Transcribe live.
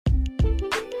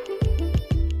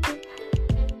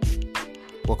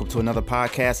Welcome to another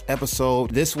podcast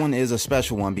episode. This one is a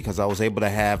special one because I was able to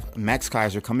have Max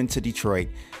Keiser come into Detroit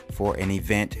for an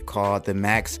event called the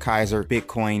Max Keiser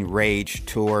Bitcoin Rage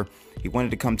Tour. He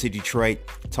wanted to come to Detroit,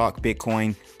 talk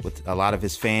Bitcoin with a lot of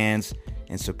his fans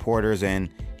and supporters, and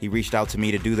he reached out to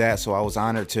me to do that. So I was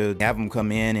honored to have him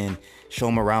come in and show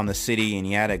him around the city, and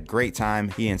he had a great time,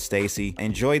 he and Stacy.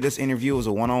 Enjoyed this interview. It was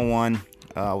a one-on-one.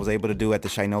 I was able to do at the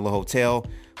Shinola Hotel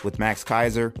with Max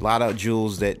Keiser. A lot of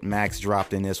jewels that Max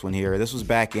dropped in this one here. This was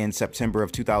back in September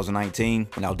of 2019,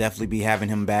 and I'll definitely be having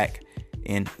him back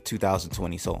in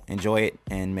 2020. So enjoy it,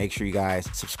 and make sure you guys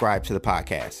subscribe to the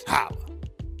podcast. Holla!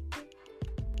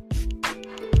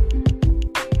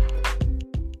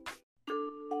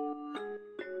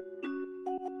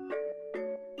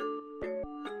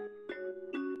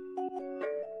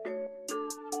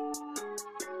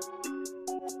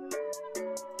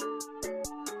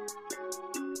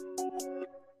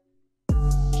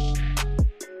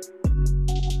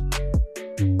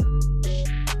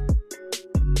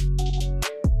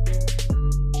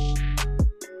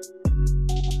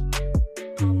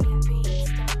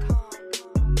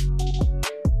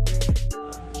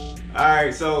 All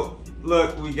right, so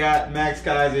look, we got Max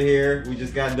Keiser here. We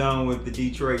just got done with the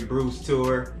Detroit Bruce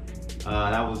tour.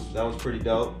 That was pretty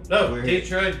dope. No,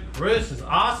 Detroit Bruce is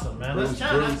awesome, man. This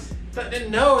town, I didn't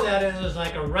know that it was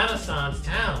like a Renaissance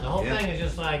town. The whole thing is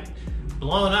just like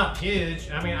blown up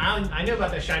huge. I mean, I knew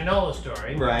about the Shinola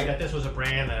story, right? That this was a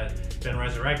brand that had been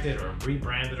resurrected or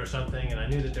rebranded or something, and I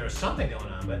knew that there was something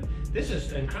going on. But this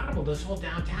is incredible. This whole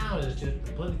downtown is just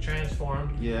completely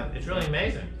transformed. Yeah, it's really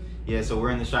amazing. Yeah, so we're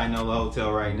in the Shinola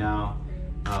Hotel right now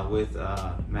with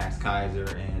Max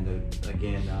Keiser, and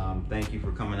again, thank you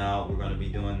for coming out. We're going to be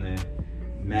doing the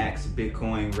Max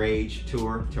Bitcoin Rage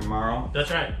Tour tomorrow.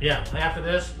 That's right. Yeah, after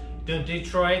this, doing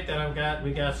Detroit. Then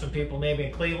we got some people maybe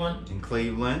in Cleveland.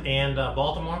 And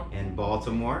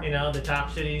Baltimore. You know, the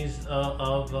top cities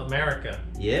of America.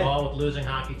 Yeah. All with losing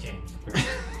hockey teams,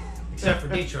 except for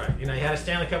Detroit. You know, you had a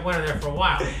Stanley Cup winner there for a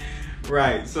while.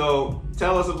 Right. So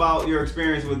tell us about your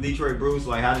experience with Detroit Bruce.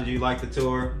 Like, how did you like the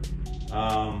tour?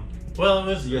 Well, it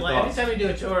was like anytime you do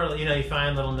a tour, you know, you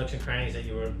find little nooks and crannies that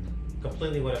you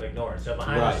completely would have ignored. So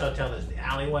behind this hotel, there's the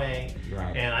alleyway,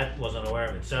 and I wasn't aware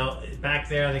of it. So back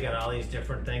there, they got all these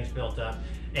different things built up,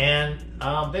 and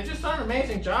they just done an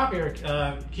amazing job here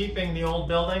keeping the old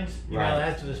buildings. You know,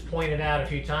 as was pointed out a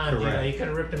few times, you know, you could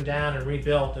have ripped them down and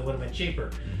rebuilt. It would have been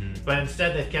cheaper. But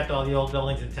instead, they've kept all the old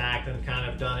buildings intact and kind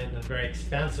of done it in a very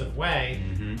expensive way.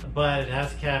 But it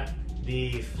has kept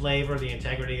the flavor, the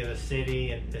integrity of the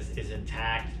city is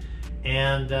intact.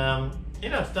 And, you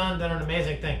know, it's done an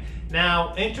amazing thing.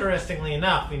 Now, interestingly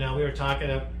enough, you know, we were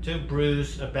talking to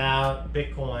Bruce about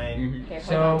Bitcoin.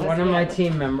 So one of my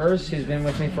team members, who's been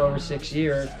with me for over 6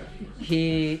 years,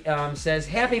 he says,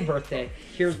 "Happy birthday,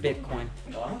 here's Bitcoin.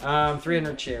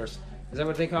 300 shares." Is that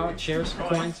what they call it? Shares?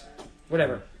 Coins?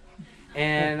 Whatever.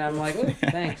 And I'm like, "Oh,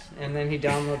 thanks." And then he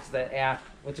downloads the app.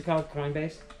 What's it called?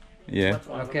 Coinbase? Yeah.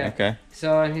 Okay.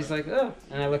 So, and he's like, "Oh,"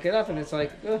 and I look it up, and it's like,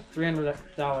 "Oh,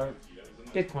 $300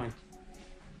 Bitcoin."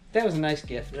 That was a nice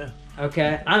gift. Yeah.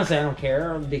 Okay. Honestly, I don't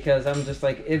care because I'm just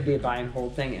like, it'd be a buy and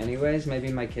hold thing anyways.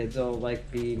 Maybe my kids will like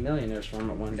be millionaires from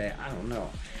it one day. I don't know.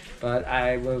 But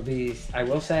I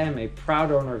will say I'm a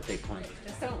proud owner of Bitcoin.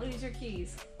 Just don't lose your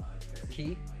keys.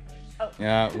 Key? Oh.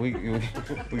 Yeah, we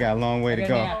got a long way to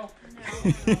go.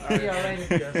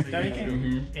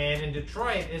 And in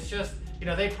Detroit, it's just, you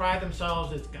know, they pride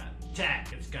themselves. It's got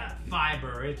tech, it's got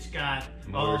fiber, it's got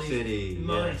Motor City.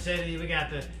 We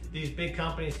got these big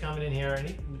companies coming in here, and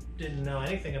he didn't know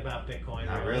anything about Bitcoin.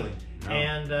 Not really. No.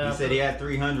 And he said he had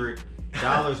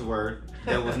 $300 worth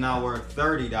that was now worth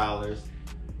 $30,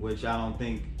 which I don't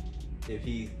think if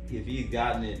he's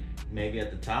gotten it maybe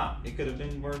at the top, it could have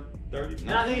been worth 30.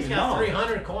 No, I think he's got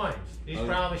 300 coins. He's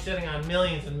probably sitting on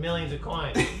millions and millions of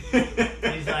coins.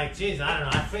 He's like, geez, I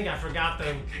don't know. I think I forgot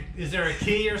is there a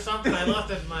key or something? I left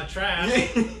it in my trash.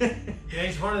 Yeah,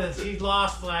 he's one of those. He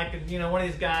lost, like, you know, one of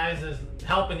these guys is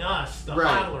helping us, the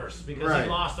hodlers, because he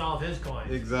lost all of his coins.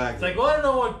 Exactly. It's like, well, I don't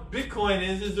know what Bitcoin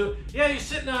is. Yeah, you're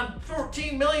sitting on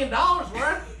 $14 million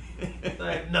worth. It's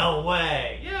like, no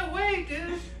way. Yeah, wait,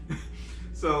 dude.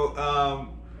 So,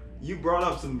 you brought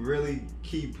up some really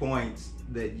key points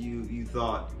that you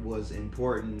thought was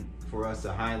important for us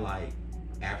to highlight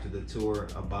after the tour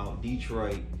about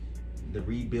Detroit, the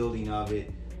rebuilding of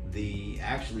it,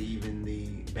 even the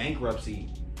bankruptcy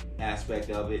aspect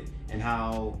of it, and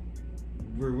how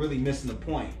we're really missing the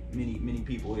point, many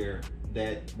people here,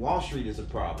 that Wall Street is a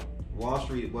problem. Wall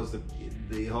Street was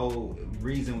the whole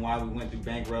reason why we went through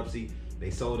bankruptcy.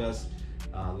 They sold us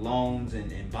loans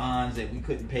and bonds that we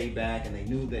couldn't pay back, and they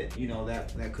knew that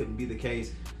that couldn't be the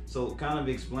case. So kind of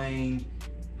explain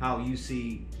how you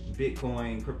see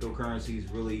Bitcoin,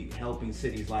 cryptocurrencies really helping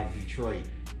cities like Detroit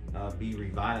be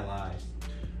revitalized.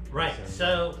 Right.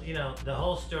 So, the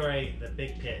whole story, the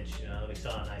big pitch, we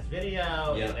saw a nice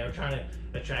video. Yep. And they were trying to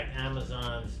attract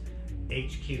Amazon's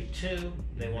HQ2.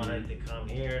 They wanted to come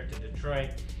here to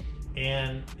Detroit.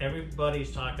 And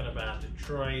everybody's talking about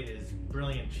Detroit is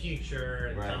brilliant future,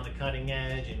 and it's on the cutting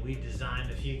edge, and we designed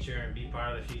the future and be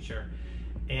part of the future.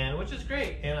 And which is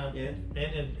great, and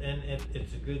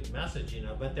it's a good message,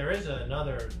 but there is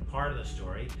another part of the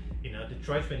story.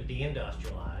 Detroit's been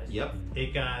deindustrialized. Yep.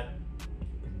 It got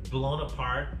blown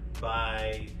apart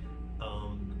by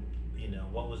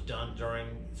what was done during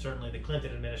certainly the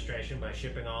Clinton administration by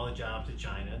shipping all the jobs to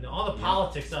China and all the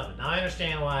politics of it. Now I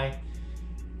understand why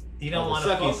you don't want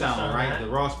to focus on right? that. The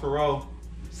Ross Perot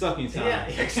sucking sound. Yeah,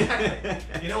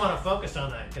 exactly. You don't want to focus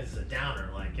on that because it's a downer,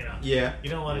 Yeah. You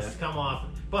don't want to come off.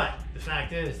 But the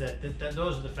fact is that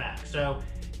those are the facts. So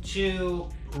to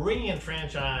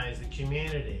re-enfranchise the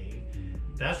community,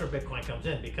 that's where Bitcoin comes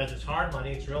in, because it's hard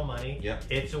money, it's real money. Yep.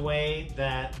 It's a way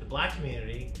that the black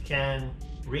community can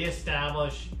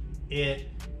reestablish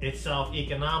itself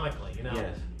economically,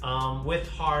 Yes. with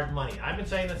hard money. I've been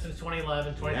saying this since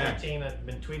 2011, 2013. Yeah. I've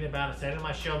been tweeting about it, said it on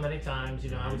my show many times.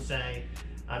 I would say,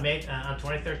 on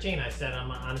 2013, I said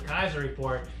on Keiser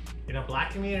report,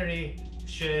 black community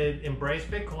should embrace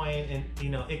Bitcoin, and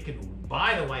it could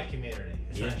buy the white community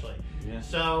essentially. Yeah. Yeah.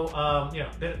 So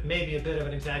maybe a bit of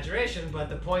an exaggeration, but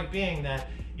the point being that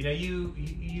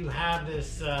you have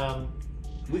this.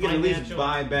 We can at least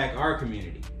buy back our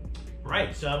community.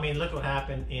 Right. So look what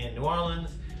happened in New Orleans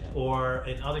or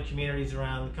in other communities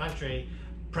around the country.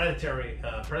 Predatory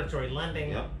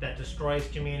lending that destroys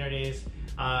communities,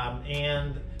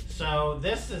 and so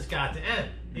this has got to end.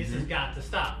 This has got to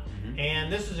stop.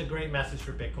 And this is a great message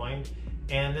for Bitcoin,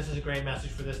 and this is a great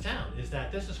message for this town, is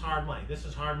that this is hard money. This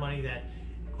is hard money that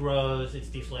grows, it's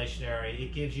deflationary,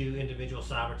 it gives you individual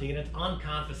sovereignty, and it's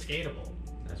unconfiscatable.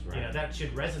 That's right. That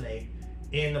should resonate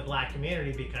in the black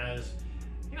community because,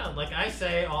 like I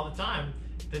say all the time,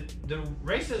 the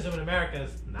racism in America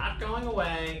is not going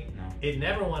away. No. It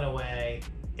never went away,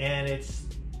 and it's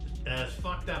as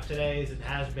fucked up today as it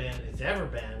has been, it's ever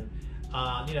been.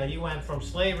 You went from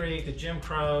slavery to Jim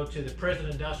Crow to the prison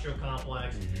industrial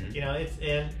complex.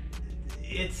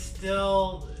 It's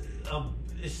still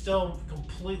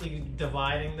completely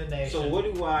dividing the nation.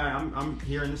 So I'm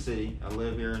here in the city. I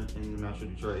live here in the Metro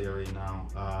Detroit area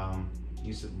now.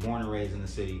 You said born and raised in the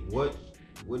city. What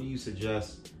do you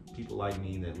suggest people like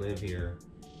me that live here,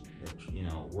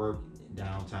 that work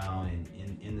downtown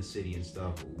and in the city and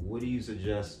stuff? What do you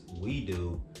suggest we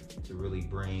do to really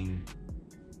bring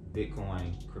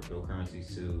Bitcoin,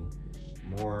 cryptocurrencies to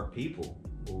more people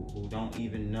who don't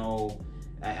even know?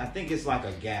 I think it's like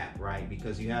a gap, right?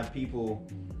 Because you have people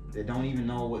that don't even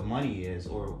know what money is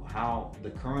or how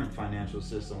the current financial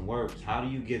system works. How do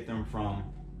you get them from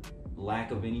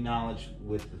lack of any knowledge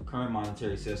with the current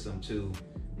monetary system to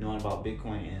knowing about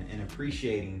Bitcoin and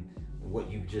appreciating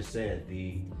what you just said,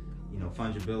 the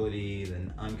fungibility,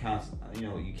 and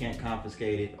you can't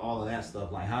confiscate it, all of that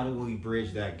stuff. Like, how do we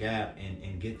bridge that gap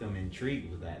and get them intrigued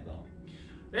with that though?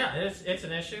 Yeah, it's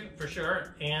an issue for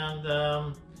sure,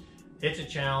 and it's a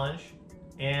challenge,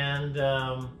 and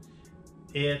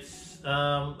it's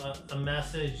a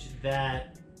message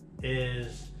that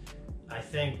is, I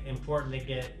think, important to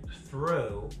get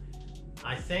through.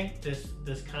 I think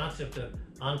this concept of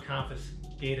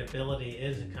unconfiscatability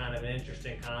is a kind of an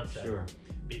interesting concept. Sure.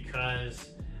 Because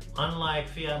unlike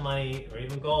fiat money or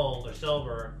even gold or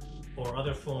silver or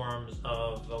other forms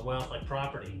of wealth like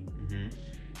property,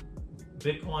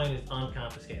 Bitcoin is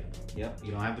unconfiscatable. Yep,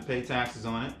 you don't have to pay taxes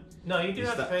on it. No, you do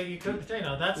have to pay. You could pay.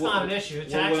 No, that's not an issue.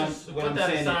 Taxes. Put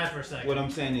that aside for a second. What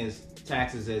I'm saying is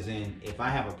taxes, as in if I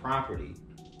have a property,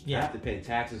 I have to pay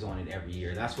taxes on it every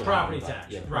year. That's what property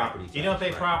tax. Yeah, property tax. You don't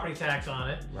pay property tax on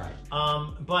it. Right.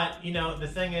 But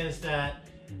the thing is that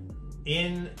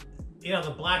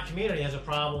the black community has a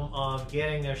problem of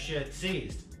getting their shit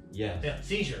seized. Yes. Yeah,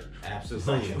 seizure.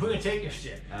 Absolutely. Like, we're gonna take your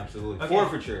shit. Absolutely. Okay.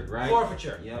 Forfeiture, right?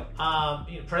 Forfeiture. Yep.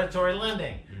 Predatory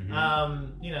lending.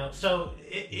 So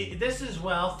this is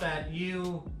wealth that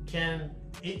you can,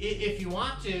 if you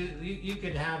want to, you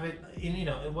could have it in,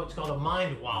 what's called a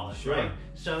mind wallet, sure. right?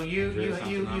 So you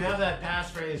have that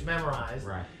passphrase memorized,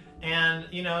 right? And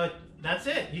that's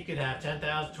it. You could have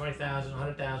 10,000, 20,000,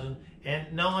 100,000,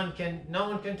 and no one can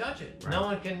touch it. Right. No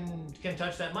one can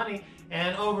touch that money.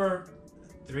 And over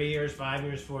 3 years, 5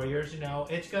 years, 4 years,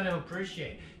 it's going to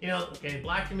appreciate.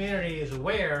 Black community is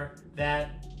aware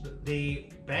that the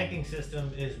banking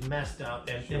system is messed up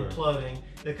and imploding.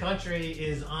 The country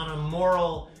is on a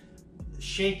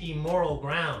shaky moral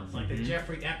grounds. Like the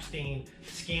Jeffrey Epstein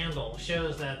scandal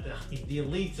shows that the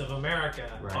elites of America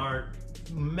are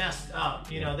messed up.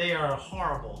 They are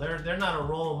horrible. They're not a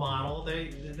role model.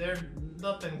 They're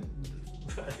nothing.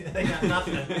 They got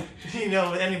nothing.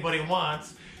 Anybody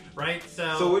wants, right?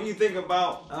 So what do you think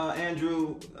about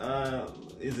Andrew?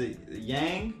 Is it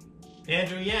Yang?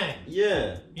 Andrew Yang.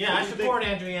 Yeah. Yeah, I support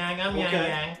Andrew Yang. I'm Yang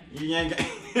Gang. You Yang Gang.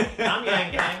 I'm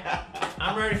Yang Gang.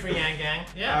 I'm ready for Yang Gang.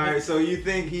 Yeah. All right. So you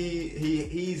think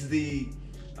he's the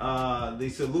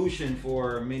solution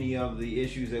for many of the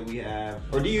issues that we have,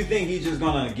 or do you think he's just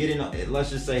gonna get in?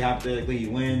 Let's just say hypothetically he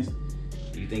wins.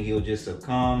 Do you think he'll just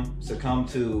succumb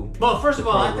to? Well, first of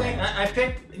all, I think I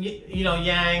picked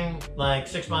Yang like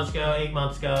 6 months ago, 8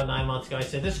 months ago, 9 months ago. I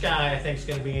said this guy I think is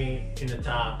going to be in the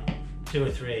top 2 or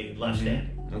 3 left standing.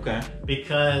 Okay.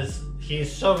 Because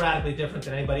he's so radically different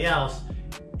than anybody else,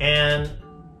 and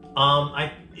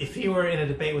if he were in a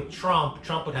debate with Trump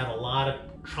would have a lot of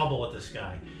trouble with this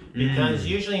guy. Because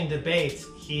usually in debates,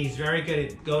 he's very good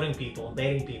at goading people,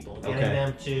 baiting people, getting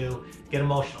them to get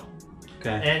emotional.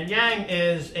 Okay. And Yang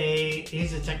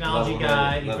he's a technology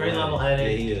guy. He's very level-headed.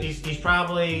 Yeah, he is. He's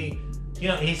probably,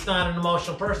 he's not an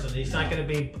emotional person. He's not going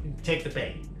to take the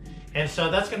bait. And so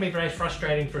that's going to be very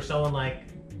frustrating for someone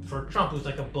for Trump, who's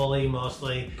like a bully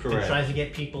mostly. Correct. Who tries to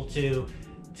get people to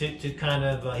kind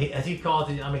of, as he calls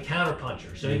it, I'm a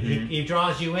counterpuncher. So he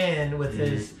draws you in with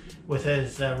his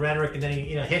rhetoric, and then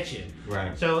he hits you.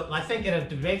 Right. So I think in a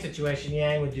debate situation,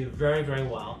 Yang would do very, very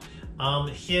well.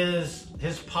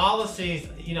 His policies,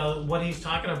 what he's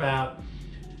talking about,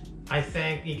 I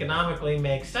think economically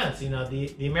makes sense.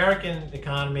 The American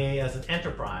economy as an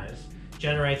enterprise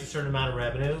generates a certain amount of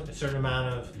revenue, a certain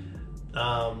amount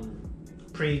of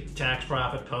pre-tax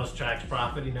profit, post-tax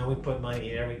profit. We put money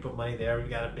here, we put money there. We've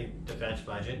got a big defense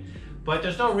budget, but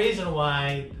there's no reason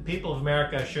why the people of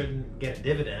America shouldn't get a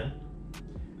dividend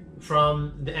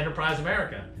from the enterprise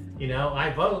America. I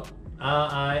vote.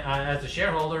 I as a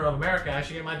shareholder of America, I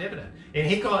should get my dividend. And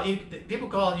people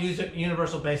call it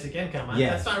universal basic income.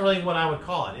 That's not really what I would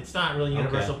call it. It's not really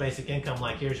universal basic income.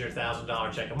 Like here's your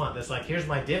 $1,000 check a month. It's like here's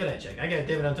my dividend check. I get a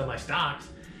dividend on my stocks.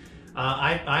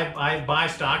 I buy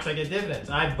stocks. I get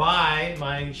dividends. I buy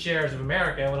my shares of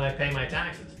America when I pay my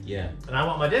taxes. Yeah. And I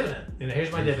want my dividend.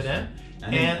 Here's my dividend.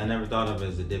 I never thought of it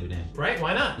as a dividend. Right?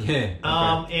 Why not? Yeah.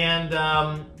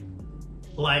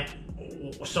 Okay.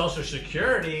 Social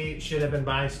Security should have been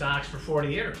buying stocks for 40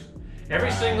 years.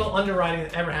 Every single underwriting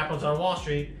that ever happens on Wall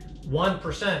Street,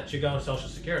 1% should go in Social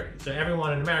Security. So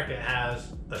everyone in America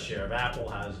has a share of Apple,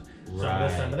 has some of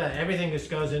this, some of that. Everything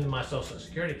just goes into my Social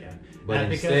Security account.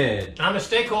 But instead, I'm a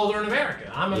stakeholder in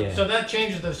America. So that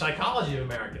changes the psychology of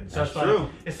Americans. So that's true.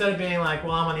 Instead of being like,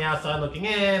 well, I'm on the outside looking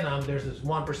in, there's this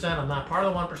 1%, I'm not part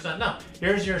of the 1%. No,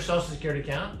 here's your Social Security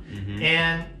account.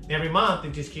 And every month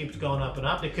it just keeps going up and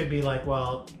up. It could be like,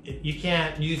 well, you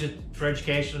can't use it for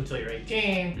education until you're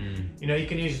 18. You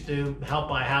can use it to help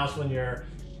buy a house when you're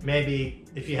maybe,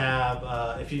 if you have,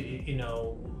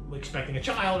 expecting a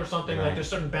child or something. Like there's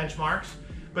certain benchmarks.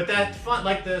 But that fund,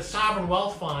 like the sovereign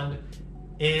wealth fund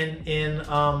in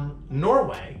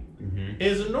Norway,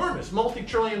 is enormous,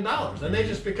 multi-trillion dollars, and they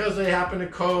just because they happen to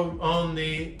co-own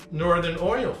the northern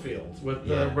oil fields with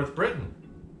Britain,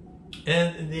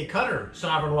 and the Qatar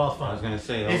sovereign wealth fund. I was going to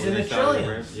say is in the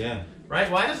trillions. Yeah. Right?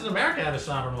 Why doesn't America have a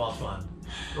sovereign wealth fund?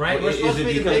 Right? We're supposed to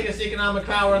be the biggest economic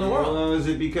power in the world. Well, is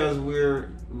it because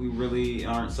we really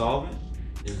aren't solvent?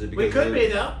 Is it because we could be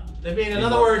though? In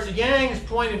other words, Yang's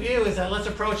point of view is that let's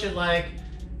approach it like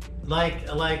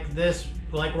this,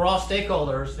 like we're all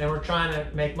stakeholders and we're trying to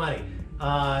make money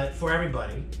for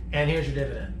everybody, and here's your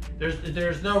dividend.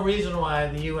 There's no reason why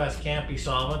the U.S. can't be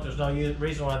solvent. There's no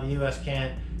reason why the U.S.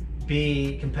 can't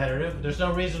be competitive. There's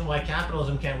no reason why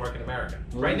capitalism can't work in America.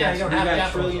 Well, right now, you don't have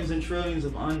capitalism. Trillions and trillions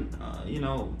of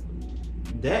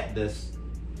debt.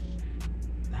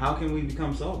 How can we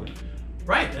become solvent?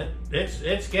 Right,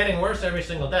 it's getting worse every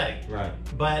single day. Right.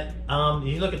 But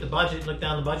you look at the budget, look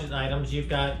down the budget items. You've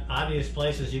got obvious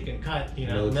places you can cut. The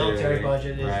military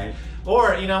budget is, right.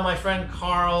 Or my friend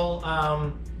Carl,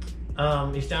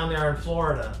 he's down there in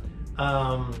Florida.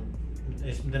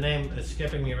 The name is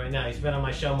skipping me right now. He's been on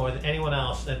my show more than anyone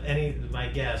else. Any of my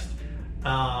guests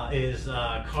is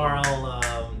Carl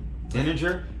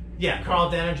Denninger. Yeah,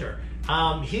 Carl Denninger.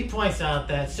 He points out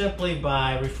that simply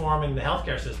by reforming the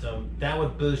healthcare system, that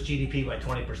would boost GDP by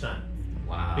 20%.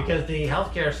 Wow. Because the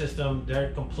healthcare system,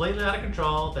 they're completely out of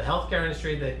control. The healthcare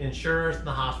industry, the insurers, and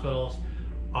the hospitals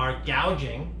are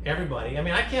gouging everybody. I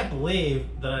mean, I can't believe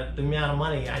the amount of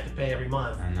money I have to pay every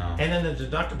month. I know. And then the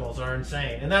deductibles are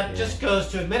insane. And that just goes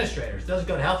to administrators. It doesn't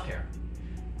go to healthcare.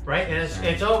 Right? And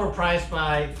it's overpriced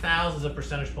by thousands of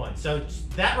percentage points. So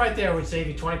that right there would save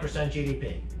you 20%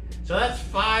 GDP. So that's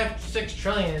 5-6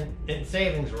 trillion in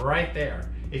savings right there.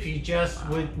 If you just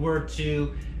were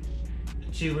to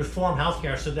reform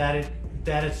healthcare so that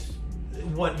it's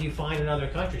what you find in other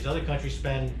countries. Other countries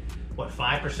spend what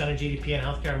 5% of GDP in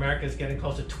healthcare. America is getting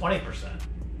close to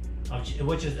 20%,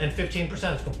 which is and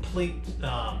 15% is complete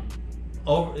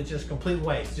it's just complete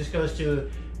waste. It just goes to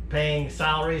paying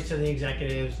salaries to the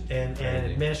executives and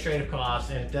administrative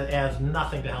costs, and it adds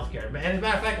nothing to healthcare. And as a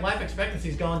matter of fact, life expectancy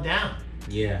is going down.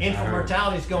 Yeah. Infant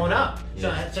mortality is going up.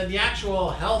 Yeah. So the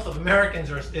actual health of Americans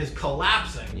is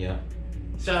collapsing. Yeah.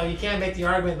 So you can't make the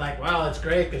argument like, well, it's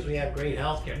great because we have great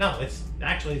healthcare. No, it's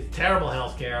actually terrible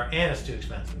healthcare and it's too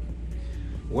expensive.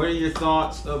 What are your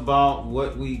thoughts about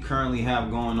what we currently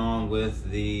have going on with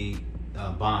the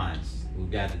bonds? We've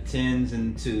got the 10s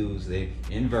and 2s. They've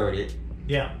inverted.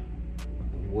 Yeah.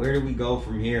 Where do we go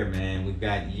from here, man? We've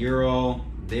got Euro.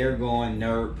 They're going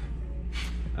NERP.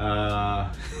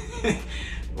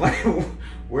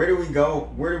 Where do we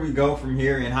go? Where do we go from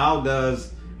here? And how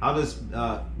does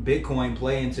Bitcoin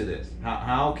play into this?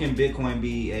 How can Bitcoin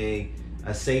be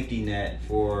a safety net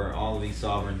for all of these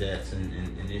sovereign debts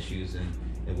and issues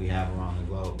that we have around the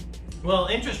globe? Well,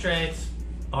 interest rates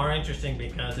are interesting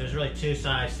because there's really two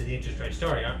sides to the interest rate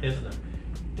story, isn't there?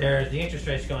 There's the interest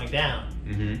rates going down,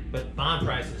 but bond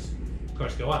prices, of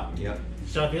course, go up. Yep.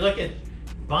 So if you look at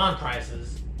bond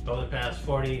prices over the past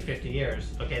 40, 50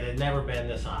 years, okay, they've never been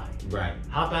this high. Right.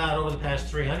 How about over the past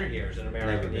 300 years in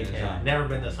America? Never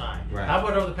been this high. Right. How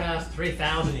about over the past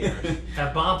 3,000 years?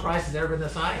 Have bond prices ever been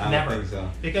this high? I never. don't think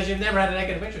so. Because you've never had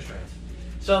negative interest rates.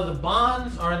 So the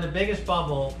bonds are in the biggest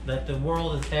bubble that the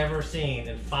world has ever seen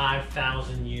in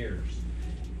 5,000 years.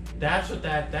 So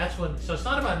it's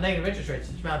not about negative interest rates,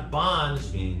 it's about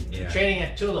bonds trading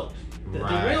at tulips.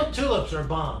 The real tulips are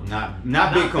bonds. Not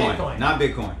Bitcoin. Not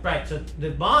Bitcoin. Right, so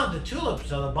the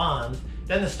tulips are the bonds.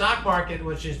 Then the stock market,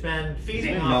 which has been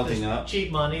feeding off this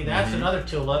cheap money, that's another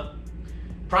tulip.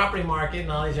 Property market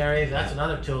in all these areas, that's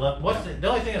another tulip. The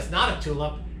only thing that's not a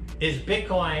tulip is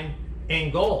Bitcoin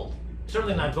and gold.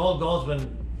 Certainly not gold. Gold's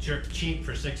been cheap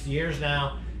for 60 years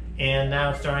now, and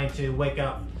now it's starting to wake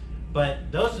up.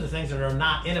 But those are the things that are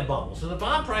not in a bubble. So the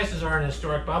bond prices are in a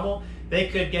historic bubble. They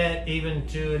could get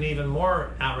to an even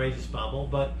more outrageous bubble,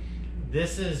 but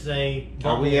this is a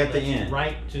bubble are we at the end?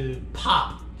 Right to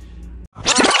pop.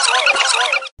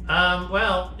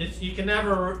 Well, you can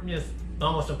never. It's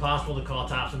almost impossible to call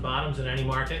tops and bottoms in any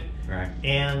market. Right.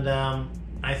 And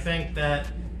I think that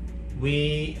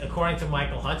according to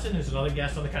Michael Hudson, who's another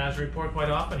guest on the Keiser Report quite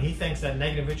often, he thinks that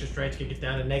negative interest rates could get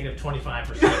down to negative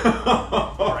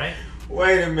 25%. All right.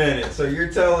 Wait a minute. So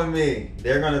you're telling me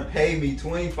they're going to pay me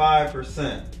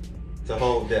 25% to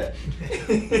hold debt?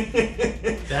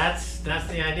 That's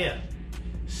the idea.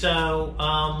 So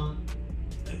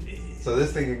so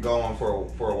this thing can go on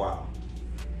for a while.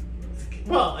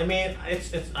 Well, I mean,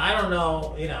 it's I don't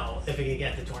know, if it can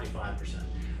get to 25%,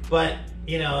 but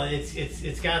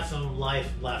it's got some life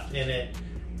left in it,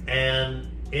 and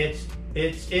it's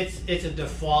a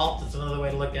default. It's another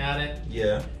way to look at it.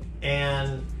 Yeah.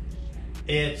 And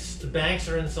the banks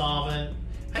are insolvent.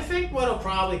 I think what'll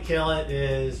probably kill it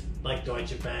is like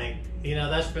Deutsche Bank.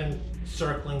 That's been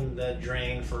circling the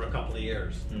drain for a couple of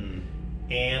years.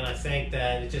 And I think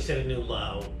that it just hit a new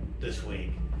low this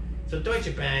week. So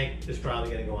Deutsche Bank is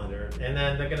probably going to go under, and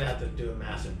then they're going to have to do a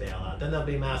massive bailout. Then there'll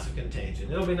be massive contagion.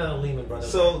 It'll be another Lehman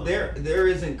Brothers. So there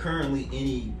isn't currently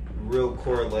any real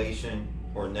correlation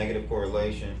or negative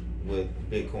correlation with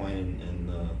Bitcoin and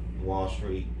Wall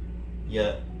Street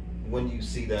yet. When do you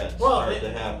see that start to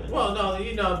happen? Well, no,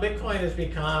 Bitcoin has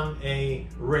become a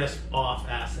risk-off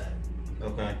asset.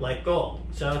 Okay. Like gold.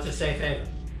 So it's a safe haven.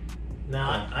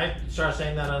 Now, I started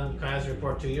saying that on Keiser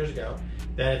Report 2 years ago,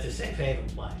 that it's a safe haven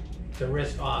play. It's a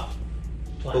risk-off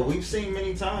play. But we've seen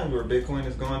many times where Bitcoin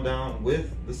has gone down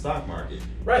with the stock market.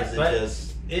 Right.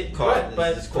 Is it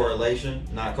just correlation,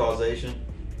 not causation?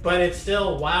 But it's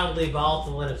still wildly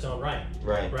volatile in its own right.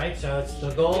 Right. Right? So it's the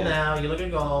gold now. You look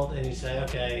at gold and you say,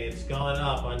 okay, it's going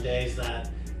up on days that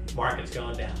market's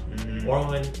going down. Mm-hmm. Or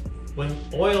when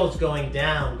oil is going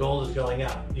down, gold is going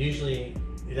up. Usually,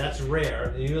 that's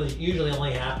rare. It usually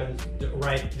only happens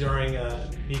right during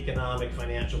economic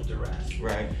financial duress.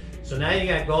 Right. So now you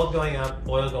got gold going up,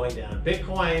 oil going down.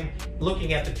 Bitcoin,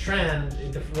 looking at the trend,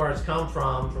 where it's come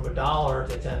from $1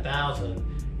 to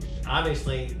 10,000,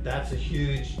 obviously that's a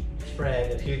huge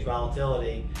spread and huge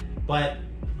volatility. But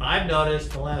I've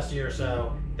noticed the last year or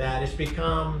so that it's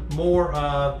become more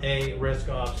of a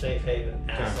risk-off, safe haven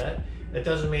asset. That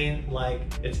doesn't mean like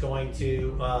it's going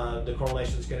to, the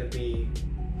correlation is going to be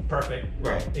perfect.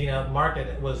 Right. You know,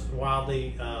 market was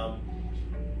wildly, down.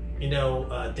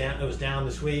 It was down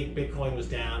this week. Bitcoin was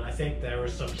down. I think there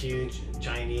was some huge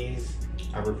Chinese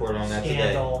I reported on that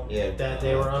scandal today. That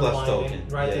they were unwinding.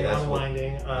 PlusToken. Right, Yeah, they were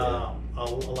unwinding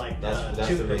that's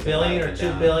 2 billion or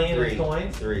 2 billion in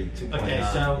coins.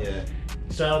 2.9. Okay,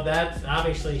 so that's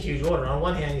obviously a huge order. On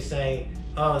one hand, you say,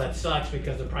 oh, that sucks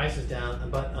because the price is down.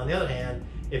 But on the other hand,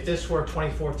 if this were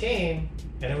 2014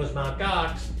 and it was Mt.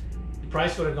 Gox, the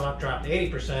price would have dropped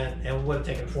 80% and would have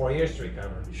taken 4 years to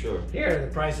recover. Sure. Here,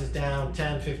 the price is down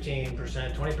 10,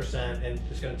 15%, 20%, and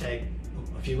it's going to take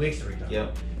a few weeks to recover.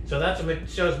 Yep. So that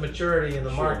shows maturity in the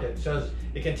Sure. market. Shows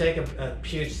it can take a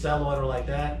huge sell order like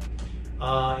that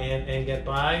and get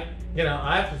by. You know,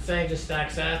 I've been saying just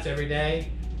stack sats every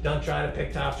day. Don't try to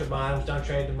pick tops or bottoms. Don't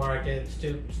trade the market. It's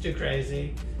too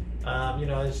crazy.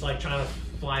 It's like trying to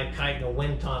fly a kite in a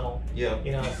wind tunnel. Yeah.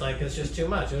 It's like it's just too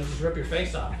much. It'll just rip your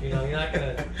face off. You're not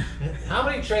gonna. How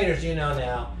many traders do you know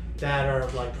now that are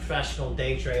like professional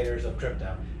day traders of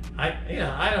crypto? I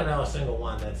don't know a single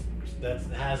one that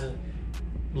hasn't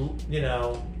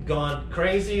gone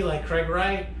crazy like Craig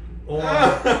Wright or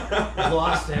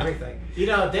lost everything.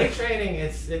 Day trading,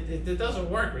 it doesn't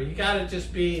work. You gotta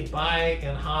just be buy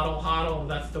and hodl.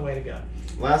 That's the way to go.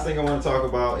 Last thing I want to talk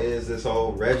about is this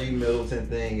whole Reggie Middleton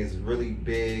thing is really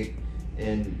big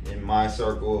in my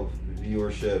circle of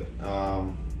viewership.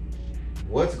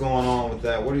 What's going on with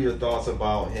that? What are your thoughts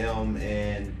about him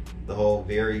and the whole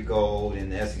Very Gold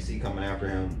and the SEC coming after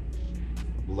him?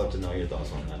 We'd love to know your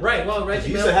thoughts on that. Right. Well, Reggie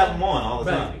you used Middleton, to have him on all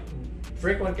the time.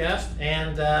 Frequent guest,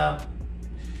 and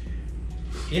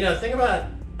think about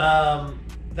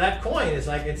that coin is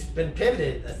like it's been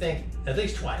pivoted. I think at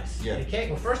least twice. Yeah.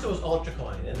 First it was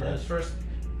Ultracoin, and it was first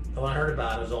when I heard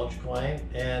about it was Ultracoin,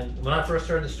 and when I first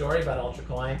heard the story about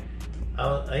Ultracoin,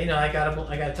 I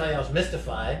gotta tell you I was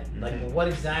mystified. Mm-hmm. Like, what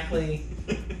exactly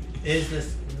is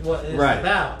this? What it's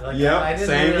about? Like, yep.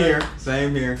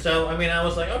 Same here. So I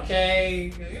was like,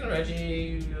 okay,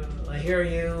 Reggie, I hear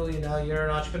you. You're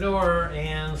an entrepreneur,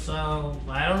 and so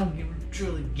I don't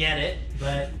truly get it,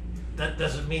 but that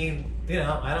doesn't mean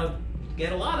I don't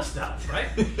get a lot of stuff, right?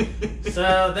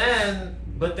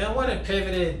 But then when it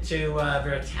pivoted to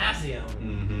Veritaseum,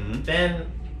 mm-hmm.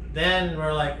 then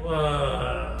we're like,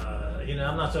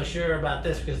 I'm not so sure about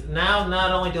this because now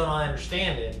not only don't I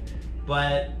understand it,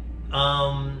 but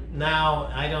now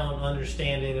I don't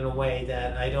understand it in a way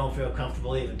that I don't feel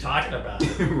comfortable even talking about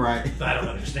it. Right. If I don't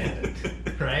understand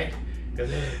it, right?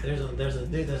 Because there's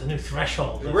a new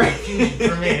threshold of right. confusion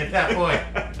for me at that point.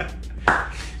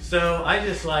 So I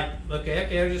just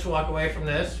okay, I'll just walk away from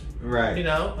this. Right.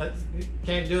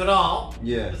 Can't do it all.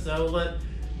 Yeah. So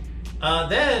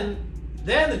then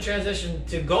the transition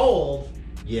to gold.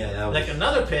 Yeah, that was like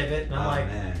another pivot, and I'm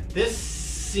man. This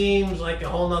seems like a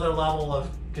whole nother level of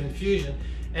confusion.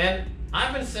 And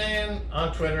I've been saying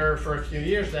on Twitter for a few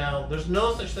years now, there's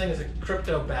no such thing as a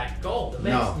crypto-backed gold. It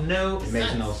makes no sense. It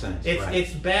makes no sense.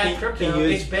 It's bad crypto.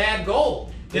 It's bad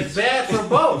gold. It's bad for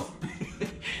both.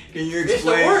 Can you explain? It's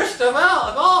the worst of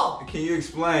all. Can you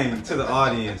explain to the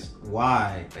audience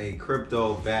why a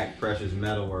crypto-backed precious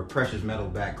metal or precious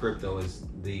metal-backed crypto is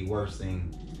the worst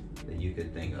thing that you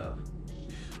could think of?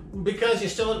 Because you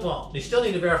still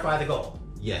need to verify the gold.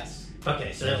 Yes.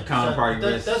 Okay, so counterparty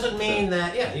risk. Doesn't mean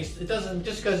that it doesn't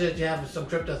just because you have some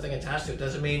crypto thing attached to it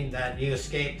doesn't mean that you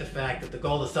escape the fact that the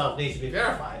gold itself needs to be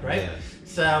verified, right? Yes.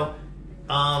 So,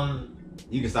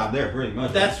 you can stop there pretty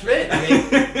much. That's it.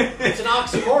 It's an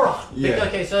oxymoron. Yeah.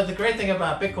 Okay, so the great thing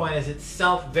about Bitcoin is it's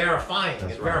self-verifying.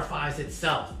 It verifies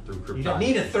itself. Through cryptography. You don't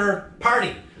need a third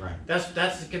party. Right. That's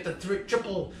get the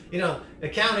triple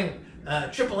accounting.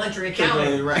 Triple entry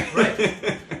accounting, right?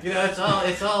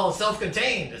 It's all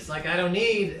self-contained. It's like I don't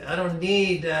need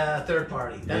third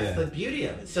party. That's the beauty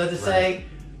of it. So to say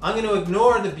I'm going to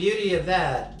ignore the beauty of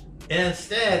that, and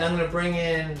instead I'm going to bring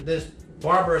in this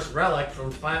barbarous relic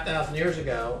from 5,000 years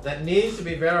ago that needs to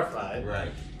be verified.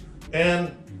 Right.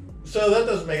 And so that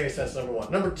doesn't make any sense. Number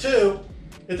one. Number two.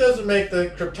 It doesn't make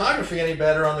the cryptography any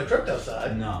better on the crypto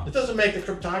side. No. It doesn't make the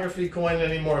cryptography coin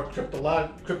any more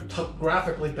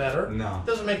cryptographically better. No. It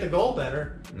doesn't make the gold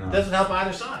better. No. It doesn't help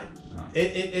either side. No.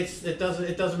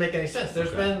 It doesn't make any sense.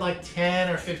 There's been like 10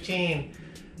 or 15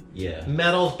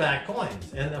 metals-backed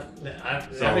coins, and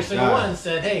every single one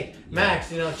said, "Hey, Max,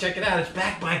 check it out. It's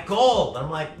backed by gold." I'm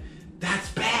like,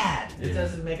 "That's bad. It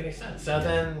doesn't make any sense."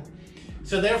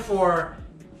 So therefore,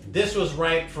 this was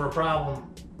ripe for a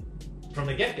problem from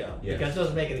the get-go because it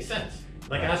doesn't make any sense.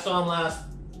 Like I saw him last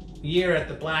year at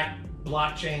the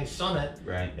Blockchain Summit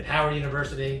at Howard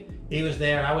University. He was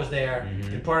there. I was there,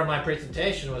 and part of my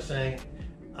presentation was saying,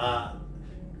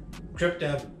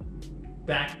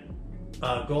 gold-backed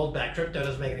crypto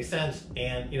doesn't make any sense,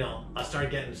 and I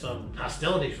started getting some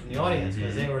hostility from the audience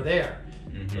because they were there.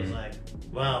 It was like,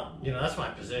 well, that's my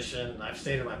position. I've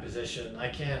stated my position. I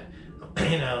can't,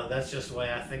 that's just the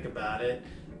way I think about it.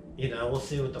 We'll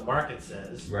see what the market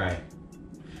says. Right.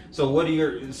 So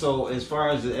so as far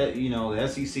as the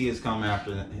SEC has come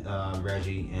after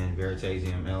Reggie and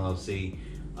Veritaseum LLC,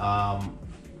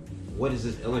 what does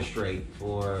this illustrate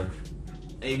for?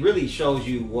 It really shows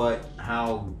you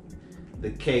how the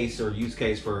case or use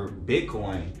case for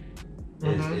Bitcoin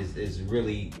is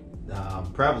really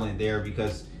prevalent there,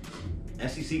 because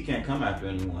SEC can't come after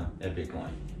anyone at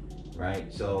Bitcoin,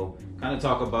 right? So kind of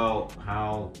talk about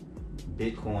how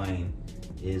Bitcoin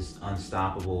is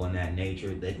unstoppable in that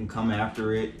nature. They can come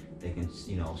after it. They can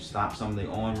stop some of the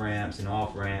on ramps and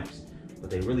off ramps, but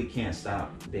they really can't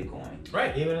stop Bitcoin.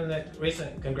 Right. Even in the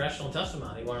recent congressional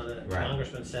testimony, one of the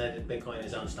congressmen said that Bitcoin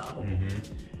is unstoppable.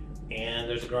 And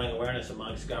there's a growing awareness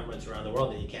amongst governments around the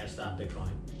world that you can't stop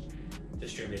Bitcoin.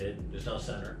 Distributed, there's no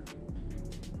center.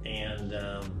 And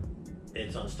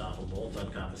it's unstoppable, it's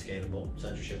unconfiscatable,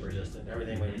 censorship resistant.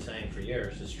 Everything we've been saying for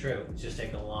years is true. It's just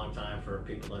taken a long time for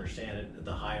people to understand it at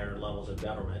the higher levels of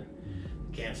government.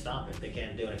 Can't stop it. They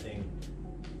can't do anything.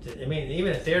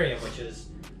 Even Ethereum, which is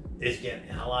getting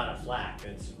a lot of flack.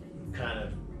 It's kind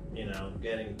of,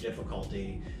 getting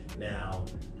difficulty now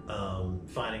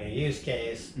finding a use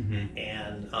case,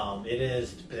 and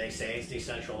they say it's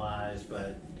decentralized,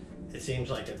 but it seems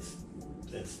like it's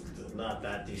not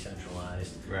that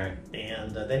decentralized. Right.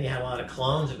 And then you have a lot of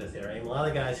clones of Ethereum. A lot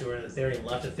of the guys who were in Ethereum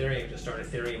left Ethereum to start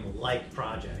Ethereum-like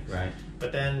projects. Right.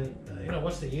 But then,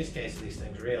 what's the use case of these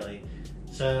things really?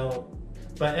 So,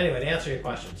 but anyway, to answer your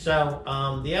question. So,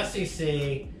 the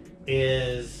SEC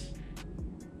is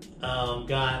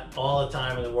got all the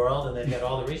time in the world, and they've got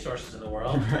all the resources in the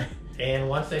world. Right. And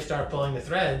once they start pulling the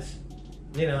threads,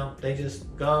 they just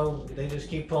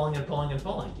keep pulling and pulling and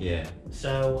pulling. Yeah.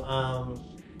 So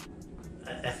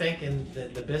I think in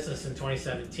the business in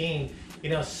 2017,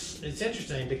 it's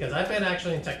interesting because I've been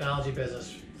actually in technology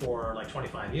business for like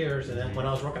 25 years, and then when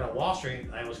I was working on Wall Street,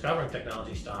 I was covering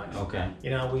technology stocks. Okay.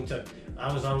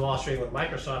 I was on Wall Street when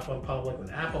Microsoft went public, when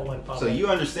Apple went public. So you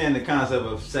understand the concept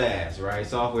of SaaS, right?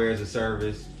 Software as a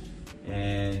service,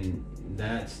 and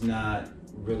that's not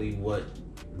really what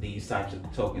these types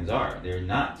of tokens are. They're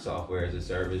not software as a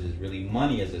service. It's really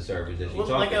money as a service, as you talked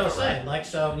about. Like I was saying,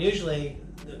 so usually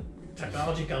the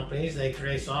technology companies, they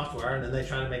create software and then they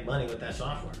try to make money with that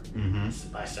software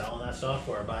by selling that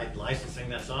software, by licensing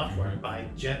that software, by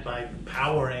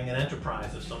powering an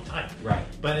enterprise of some type. Right.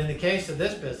 But in the case of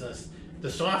this business,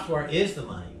 the software is the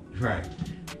money. Right.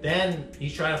 Then you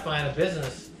try to find a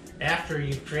business after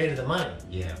you've created the money.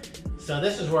 Yeah. So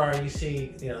this is where you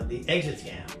see, the exit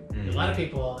scam. A lot of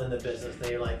people in the business,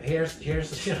 they're like, here's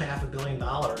 $500 million,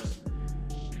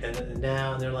 and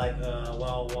now they're like,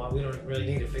 well, we don't really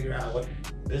need to figure out what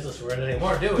business we're in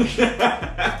anymore, do we?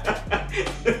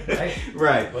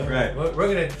 Right. We're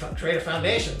going to create a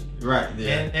foundation, right?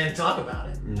 Yeah. and talk about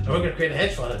it. And we're going to create a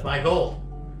hedge fund and buy gold.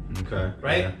 Okay.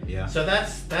 Right? Yeah. So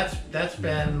that's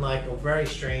been like a very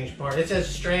strange part. It's as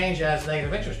strange as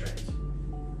negative interest rates.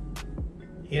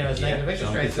 Negative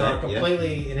interest rates are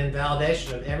completely an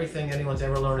invalidation of everything anyone's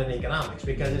ever learned in economics,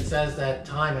 because it says that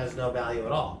time has no value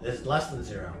at all. It's less than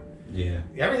zero. Yeah.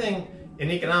 Everything in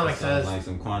economics has like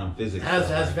some quantum physics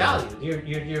has value.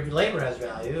 Your labor has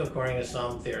value according to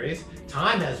some theories.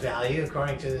 Time has value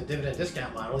according to the dividend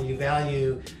discount model. You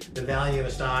value the value of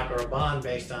a stock or a bond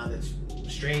based on its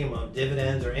stream of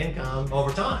dividends or income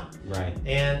over time. Right.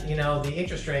 And the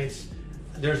interest rates,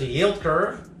 there's a yield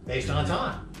curve based on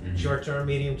time. Short term,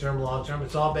 medium term, long term.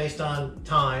 It's all based on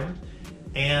time.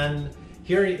 And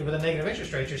here with a negative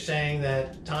interest rate, you're saying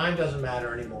that time doesn't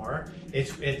matter anymore.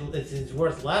 It's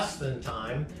worth less than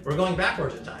time. We're going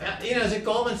backwards in time. Is it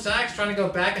Goldman Sachs trying to go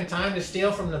back in time to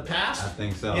steal from the past? I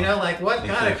think so. What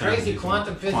kind of crazy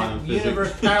quantum physics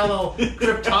universe parallel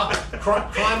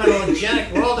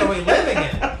criminogenic world are we living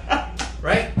in?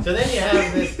 Right? So then you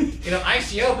have this,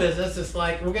 ICO business. It's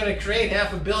like, we're going to create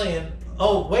 $500 million.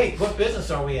 Oh, wait, what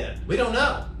business are we in? We don't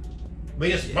know.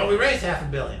 But we raised $500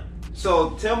 million.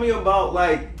 So tell me about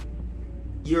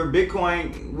you're a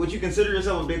Bitcoin. Would you consider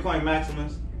yourself a Bitcoin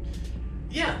maximalist?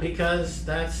 Yeah, because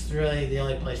that's really the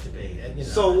only place to be. And, you know,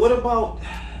 so what about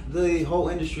the whole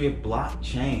industry of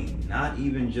blockchain? Not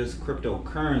even just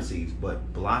cryptocurrencies,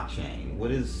 but blockchain.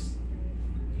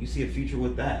 You see a future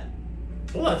with that?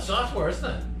 Well, it's software, isn't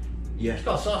it? Yeah. It's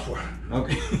called software.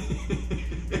 Okay.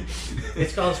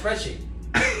 It's called a spreadsheet.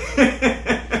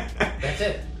 That's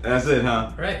it. That's it,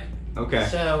 huh? Right. Okay.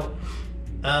 So,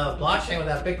 blockchain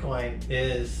without Bitcoin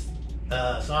is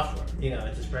software. You know,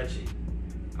 it's a spreadsheet.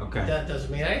 Okay. That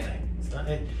doesn't mean anything. It's not.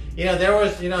 There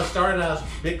was, started out as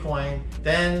Bitcoin.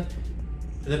 Then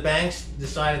the banks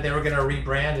decided they were going to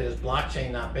rebrand it as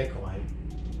blockchain, not Bitcoin.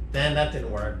 Then that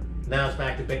didn't work. Now it's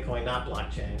back to Bitcoin, not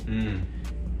blockchain. Mm.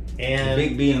 And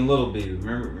big B and little B.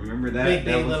 Remember that? Big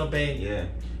B, little B. Yeah.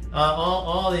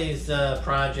 All these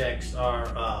projects are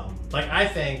I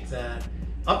think that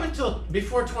up until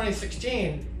before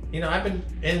 2016, I've been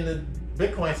in the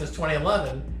Bitcoin since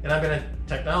 2011, and I've been in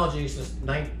technology since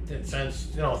 30,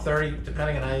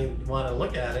 depending on how you want to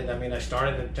look at it. I mean, I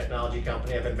started a technology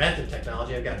company. I've invented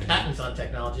technology. I've got patents on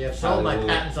technology. I've sold my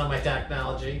patents on my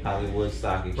technology. Hollywood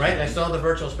Stock Exchange. Right. I sold the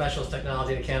virtual specialist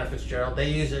technology to Cantor Fitzgerald. They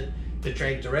use it to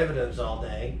trade derivatives all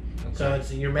day. Okay.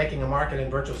 So you're making a market in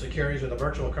virtual securities with a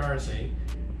virtual currency,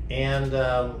 and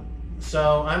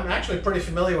so I'm actually pretty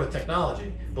familiar with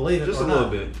technology. Believe it or not. Just a little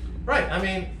bit. Right. I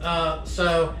mean,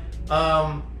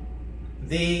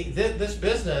 this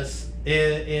business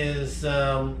is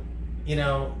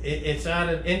it's at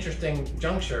an interesting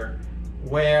juncture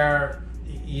where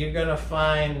you're going to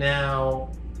find now,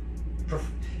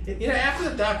 after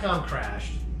the dot-com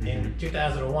crashed in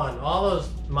 2001, all those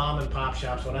mom and pop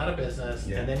shops went out of business,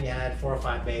 and then you had 4 or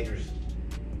 5 majors.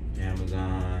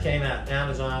 Amazon came out.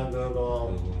 Amazon,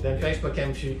 Google. Then Facebook came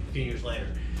a few years later.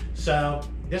 So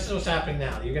this is what's happening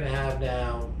now. You're going to have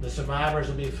now the survivors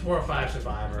will be 4 or 5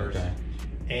 survivors,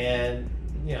 and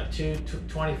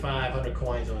 2,500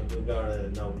 coins will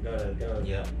go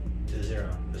to zero,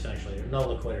 essentially. No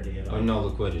liquidity at all. Or no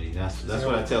liquidity. That's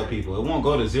what I tell people. It won't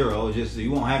go to zero. It's just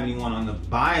you won't have anyone on the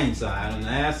buying side, on the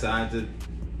ask side, to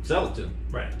sell it to.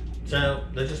 Right. So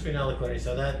there'll just be no liquidity.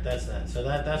 So that's that. So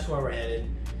that's where we're headed.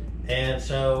 And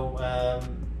so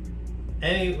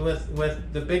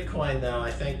with the Bitcoin, though,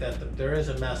 I think that there is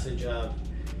a message of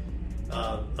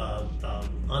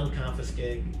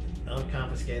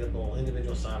unconfiscatable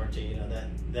individual sovereignty.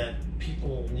 That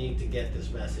people need to get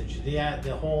this message.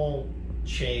 The whole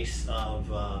chase of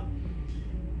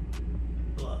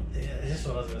this is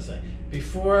what I was going to say.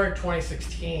 Before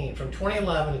 2016, from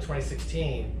 2011 to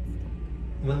 2016,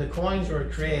 when the coins were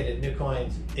created, new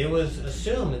coins, it was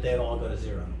assumed that they'd all go to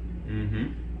zero.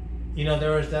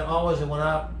 There was that always it went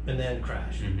up and then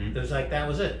crashed. It was like that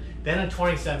was it. Then in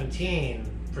 2017,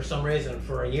 for some reason,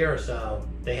 for a year or so,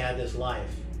 they had this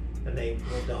life, and the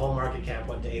whole market cap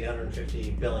went to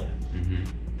 850 billion.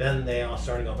 Then they all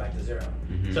started going back to zero.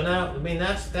 So now, I mean,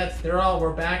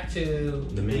 we're back to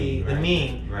the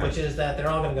mean, right. Which is that they're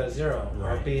all going to go to zero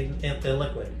or be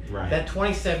illiquid. Right. That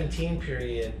 2017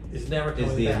 period is never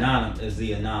coming back. Is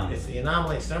the anomaly. It's the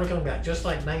anomaly. It's never coming back. Just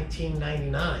like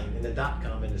 1999 in the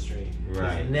dot-com industry,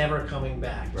 right. It's never coming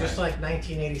back. Right. Just like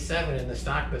 1987 in the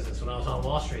stock business when I was on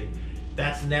Wall Street,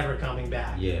 that's never coming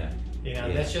back. Yeah.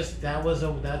 That's just that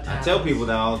time. I tell people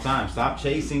that all the time. Stop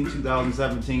chasing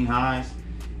 2017 highs.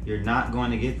 You're not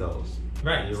going to get those.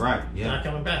 Right. You're right. Yeah. It's not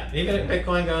coming back. Even if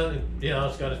Bitcoin goes,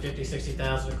 it's got to 50,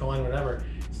 60,000 a coin, whatever.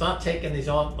 It's not taking these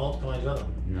altcoins with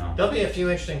them. No. There'll be a few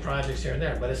interesting projects here and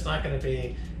there, but it's not going to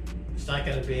be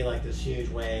like this huge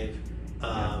wave.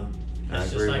 It's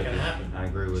just not going to happen. I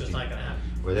agree with you. It's just not going to happen.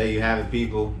 Well, there you have it,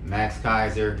 people. Max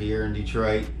Keiser here in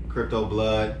Detroit, Crypto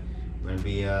Blood. We're going to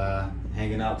be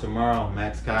hanging out tomorrow.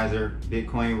 Max Keiser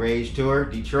Bitcoin Rage Tour,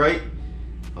 Detroit.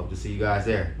 Hope to see you guys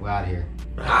there. We're out of here.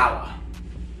 Holla.